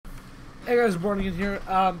Hey guys, Morning in here.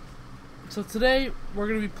 So today we're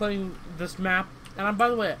gonna be playing this map, and by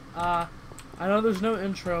the way, I know there's no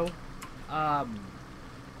intro.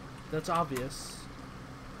 That's obvious.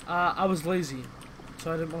 I was lazy,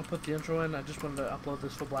 so I didn't want to put the intro in. I just wanted to upload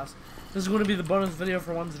this full blast. This is going to be the bonus video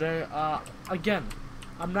for Wednesday. Again,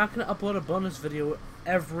 I'm not gonna upload a bonus video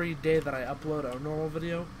every day that I upload a normal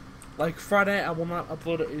video. Like Friday, I will not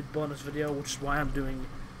upload a bonus video, which is why I'm doing.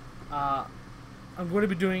 I'm going to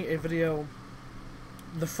be doing a video.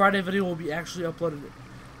 The Friday video will be actually uploaded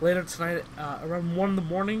later tonight around 1 in the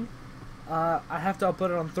morning. I have to upload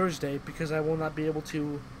it on Thursday because I will not be able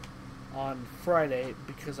to on Friday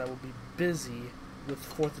because I will be busy with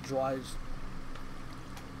 4th of July's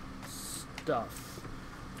stuff.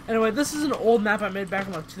 Anyway, this is an old map I made back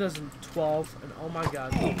in like 2012, and oh my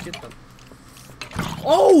god, get them.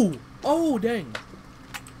 Oh! Oh, dang.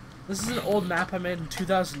 This is an old map I made in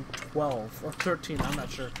 2012 or 13, I'm not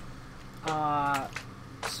sure.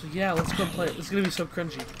 So yeah, let's go play it. It's gonna be so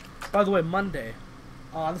cringy. By the way, Monday,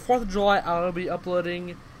 on the 4th of July, I'll be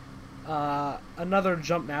uploading another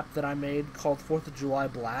jump map that I made called 4th of July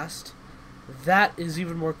Blast. That is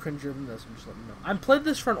even more cringier than this, I'm just letting you know. I played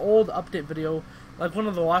this for an old update video, like one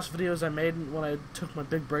of the last videos I made when I took my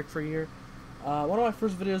big break for a year. One of my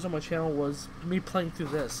first videos on my channel was me playing through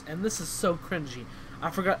this, and this is so cringy. I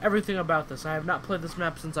forgot everything about this. I have not played this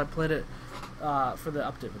map since I played it for the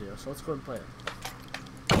update video. So let's go ahead and play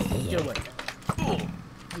it. Get away.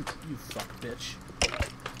 You fuck bitch.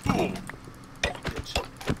 Bitch.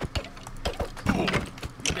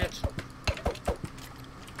 Bitch.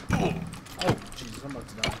 Oh, Jesus, I'm about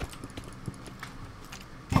to die.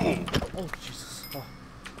 Oh, Jesus.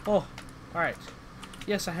 Oh, alright.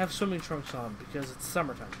 Yes, I have swimming trunks on because it's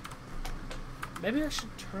summertime. Maybe I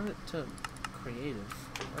should turn it to creative.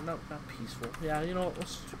 Or no, not peaceful. Yeah, you know what?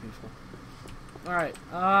 Let's just do peaceful. Alright,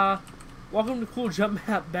 welcome to Cool Jump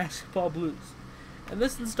Map Basketball Blues. In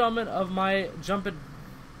this installment of my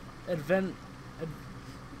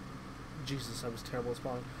Jesus, I was terrible at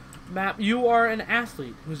spelling. Map, you are an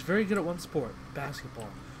athlete who's very good at one sport, basketball.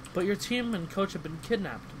 But your team and coach have been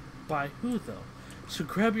kidnapped. By who, though? So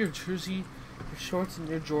grab your jersey, your shorts, and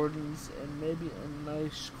your Jordans, and maybe a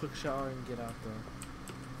nice quick shower and get out there.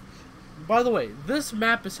 By the way, this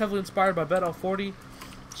map is heavily inspired by Beto 40.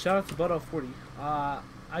 Shout out to Beto 40.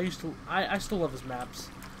 I still love his maps.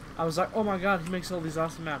 I was like, oh my god, he makes all these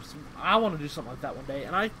awesome maps. I want to do something like that one day,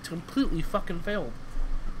 and I completely fucking failed.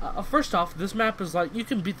 First off, this map is like, you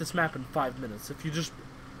can beat this map in 5 minutes. If you just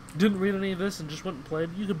didn't read any of this and just went and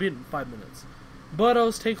played, you could beat it in 5 minutes.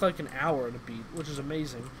 Betos take like an hour to beat, which is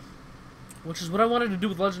amazing. Which is what I wanted to do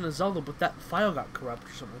with Legend of Zelda, but that file got corrupt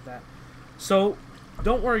or something like that. So,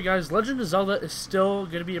 don't worry guys, Legend of Zelda is still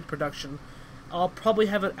going to be in production. I'll probably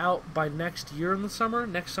have it out by next year in the summer,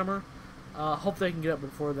 next summer. Hopefully I can get it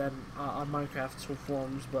before then on Minecraft's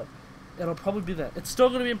forums, but it'll probably be that. It's still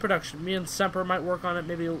going to be in production. Me and Semper might work on it,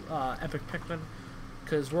 maybe Epic Pikmin,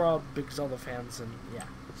 because we're all big Zelda fans, and yeah.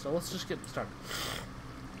 So let's just get started.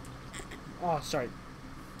 Oh, sorry.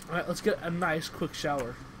 Alright, let's get a nice quick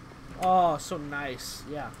shower. Oh, so nice.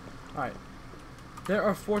 Yeah. Alright. There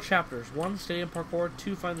are 4 chapters. 1, stadium parkour.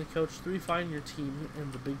 2, find the coach. 3, find your team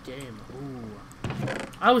in the big game. Ooh.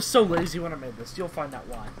 I was so lazy when I made this. You'll find out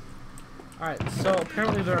why. Alright, so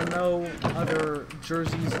apparently there are no other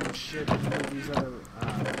jerseys and shit in these other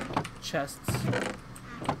chests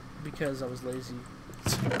because I was lazy.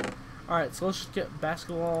 Alright, so let's just get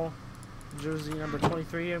basketball jersey number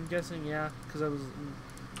 23, I'm guessing. Yeah, because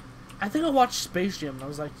I think I watched Space Jam and I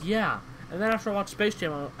was like, yeah. And then after I watched Space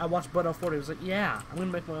Jam, I watched Beto 40. I was like, yeah, I'm going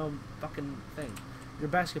to make my own fucking thing. Your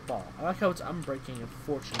basketball. I like how it's unbreaking and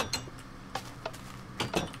fortunate.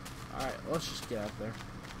 Alright, let's just get out there.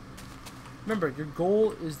 Remember, your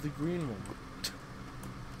goal is the green one.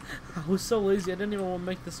 I was so lazy, I didn't even want to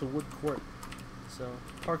make this a wood court. So,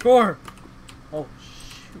 parkour! Oh,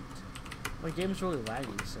 shoot. My game is really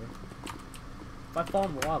laggy, so if I fall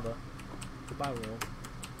in the lava, goodbye world.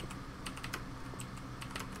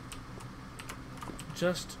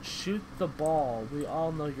 Just shoot the ball. We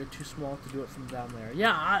all know you're too small to do it from down there.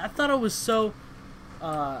 Yeah, I thought it was so,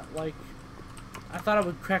 like, I thought I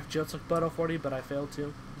would crack jokes like Beto 40, but I failed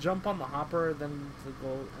to. Jump on the hopper, then the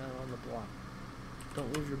goal, and on the block.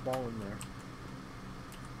 Don't leave your ball in there.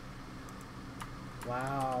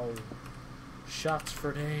 Wow. Shots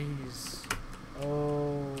for days.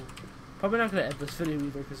 Oh. Probably not going to edit this video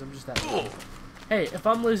either, because I'm just that lazy. Hey, if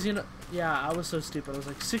I'm lazy enough... Yeah, I was so stupid. I was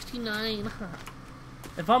like, 69.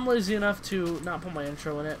 If I'm lazy enough to not put my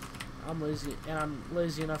intro in it, I'm lazy, and I'm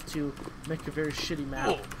lazy enough to make a very shitty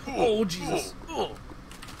map. Oh, Jesus.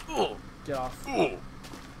 Get off.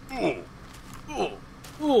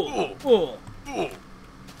 Oh.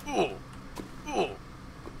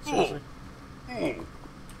 Seriously.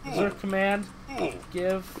 Is there a command?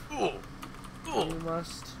 Give. You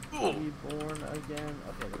must be born again.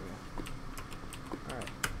 Okay, there we go. Alright.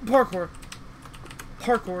 Parkour.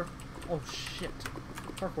 Parkour. Oh, shit.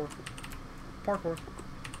 Parkour. Parkour.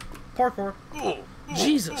 Parkour.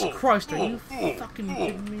 Jesus Christ, are you fucking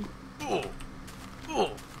kidding me? I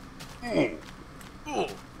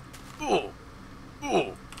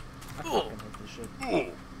fucking hate this shit.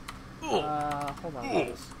 Hold on,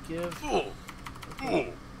 let's give.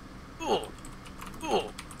 Okay.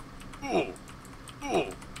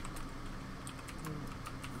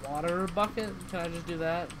 Water bucket? Can I just do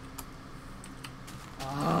that?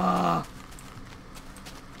 Ah!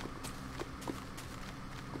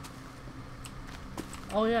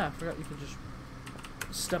 Oh yeah, I forgot you could just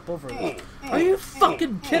step over it. Are you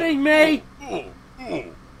fucking kidding me?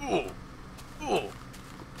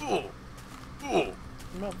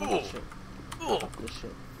 No, fuck this shit. Fuck this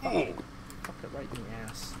shit. Fuck it. Fuck it right in the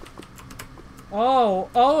ass. Oh!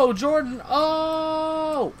 Oh, Jordan!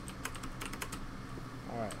 Oh!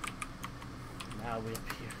 Alright. Now we up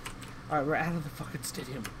here. Alright, we're out of the fucking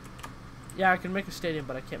stadium. Yeah, I can make a stadium,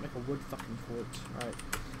 but I can't make a wood fucking court. Alright.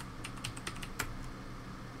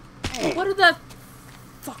 What did that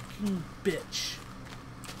fucking bitch?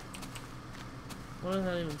 What did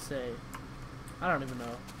that even say? I don't even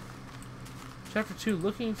know. Chapter 2,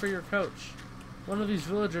 looking for your coach. One of these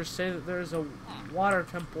villagers say that there's a water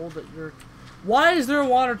temple that you're... Why is there a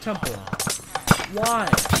water temple? Why?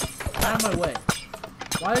 Out of my way.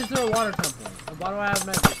 Why is there a water temple? And why do I have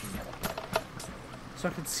magic? So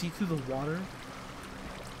I can see through the water?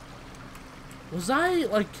 Was I,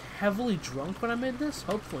 like, heavily drunk when I made this?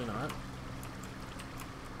 Hopefully not.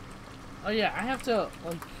 Oh yeah, I have to,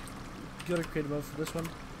 like, go to creative mode for this one.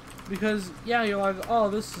 Because, yeah, you're like, oh,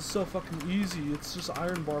 this is so fucking easy. It's just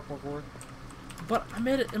iron bar parkour. But I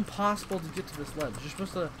made it impossible to get to this ledge. You're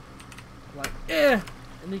supposed to, like, and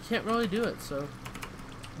you can't really do it, so...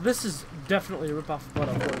 This is definitely a ripoff of Butt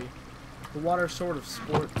Up 40. The water sort of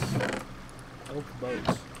sports. Oak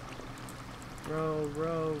boats. Row,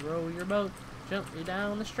 row, row your boat gently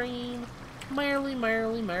down the stream. Merrily,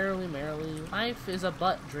 merrily, merrily, merrily. Life is a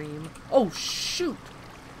butt dream. Oh, shoot!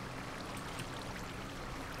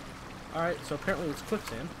 Alright, so apparently it's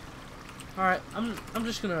quicksand. Alright, I'm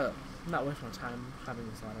just gonna not waste my time having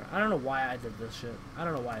this ladder. I don't know why I did this shit. I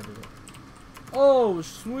don't know why I did it. Oh,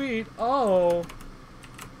 sweet. Oh.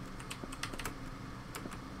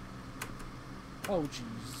 Oh,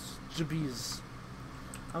 jeez. Jabeez.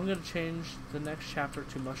 I'm gonna change the next chapter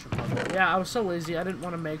to Mushroom Puzzle. Yeah, I was so lazy. I didn't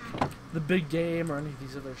want to make the big game or any of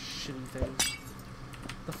these other shitty things.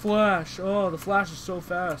 The Flash. Oh, the Flash is so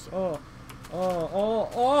fast. Oh. Oh, oh,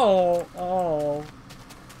 oh, oh.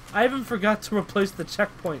 I even forgot to replace the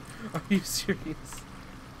checkpoint. Are you serious?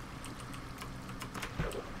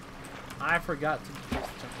 I forgot to replace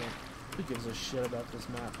the checkpoint. Who gives a shit about this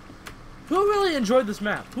map? Who really enjoyed this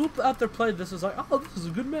map? Who out there played this is like, oh, this is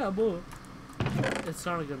a good map, boy. It's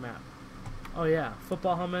not a good map. Oh yeah,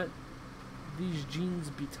 football helmet. These jeans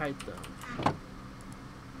be tight though.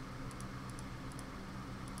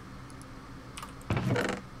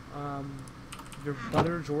 Your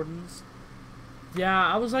butter Jordans. Yeah,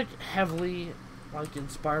 I was like heavily like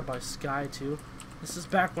inspired by Sky too. This is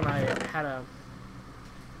back when I had a.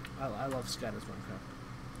 I love Sky as Minecraft.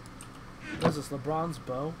 What is this? LeBron's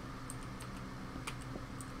bow.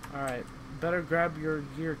 All right, better grab your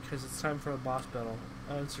gear because it's time for a boss battle.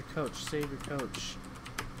 It's your coach. Save your coach.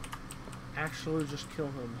 Actually, just kill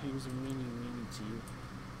him. He was a meanie to you.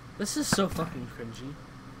 This is so fucking cringy.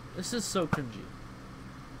 This is so cringy.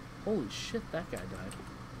 Holy shit, that guy died.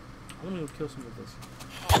 I'm gonna go kill some of this.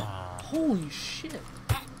 Holy shit.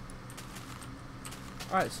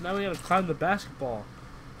 Alright, so now we gotta climb the basketball.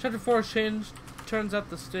 Chapter 4 changed. Turns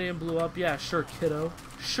out the stadium blew up. Yeah, sure, kiddo.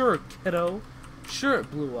 Sure, kiddo. Sure,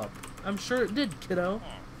 it blew up. I'm sure it did, kiddo.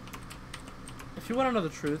 If you want to know the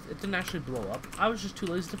truth, it didn't actually blow up. I was just too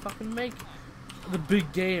lazy to fucking make the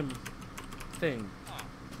big game thing.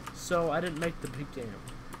 So I didn't make the big game.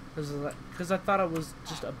 Because I thought I was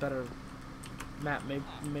just a better map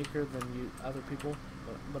maker than you other people.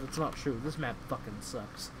 But it's not true. This map fucking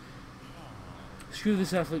sucks. Screw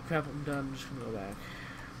this athlete crap. I'm done. I'm just gonna go back.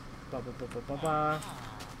 Ba-ba-ba-ba-ba-ba.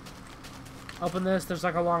 Open this. There's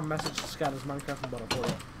like a long message to Scott as Minecraft and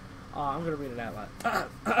Butterfly. I'm gonna read it out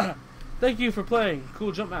loud. Thank you for playing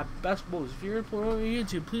Cool Jump Map Basketballs. If you're on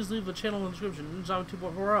YouTube, please leave the channel in the description. Zombie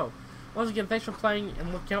 2.40. Once again, thanks for playing,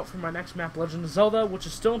 and look out for my next map, Legend of Zelda, which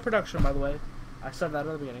is still in production, by the way. I said that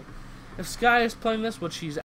at the beginning. If Sky is playing this, which he's